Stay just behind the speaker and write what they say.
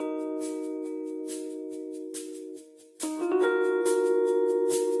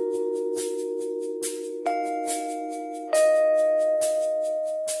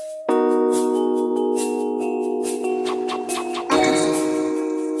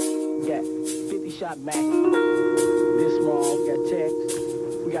shot Mac. This small, we got Tex.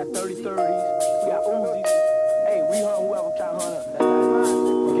 We got 30-30s. We got Uzis. Hey, we hunt whoever try to hunt us. That's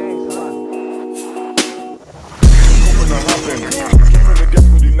not gang, somebody. Open the hopping. Came in the game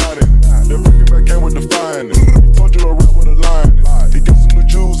with he nodded. The breaking back came with the flying. He told you to rap with a line. He got some new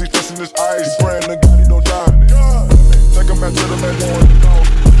jewels, he testing his ice. He praying to God he don't die. Take him back to the man going to go.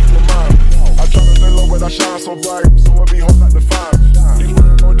 I try to lay low, but I shine so bright, so I be home like the five. These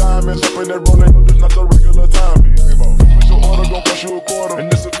no diamonds up in that rolling, no, this not the regular time. Push your order, gon' cost you a quarter,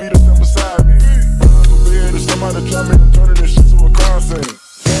 and this will be the thing beside me. So be here to somebody try me, I'm turning this shit to a crime scene.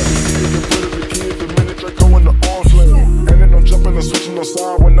 You put it the kid, the minute they go in the arm sling. And then I'm jumping and switching no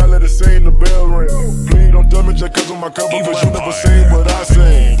side when I let it sing, the bell ring. Please don't tell me just cause of my cover, cause you never seen what I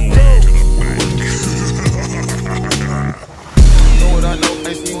seen. Know what I know,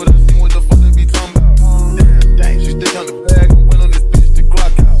 ain't seen what I seen, what the fuck they be talking about. Damn, she stick out the bag and went on this bitch to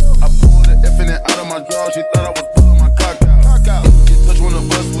clock out. I pulled the effing out of my drawer, she thought I was pulling my cock out. Get touched one of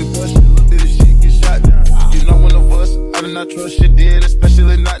us, we bust, she looked at the shit, get shot down. You know one of us, I did not trust shit then,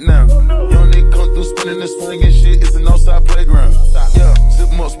 especially not now. Young nigga come through spinning and swinging shit, it's an outside playground. Yeah, zip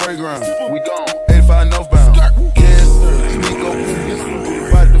 'em up, spray ground, we gone, 85 northbound. Yes sir, sneak up,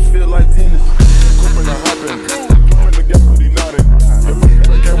 about to feel like tennis. Quipping and hopping, Coming together with he nodded. The breaking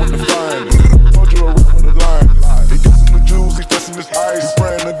back came with the flying. Told you to rap with a line. He got some new jewels, he testing his ice. He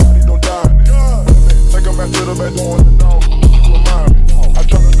praying to God he don't die. Take him back to the man going to know. You remind me. I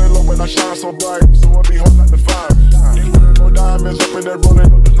try to lay low when I shine so bright, so I be home like the five. These no diamonds up in that rolling,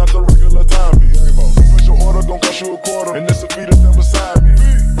 no, this not the regular time. Push your order, gon' cost you a quarter, and this will be the thing beside me.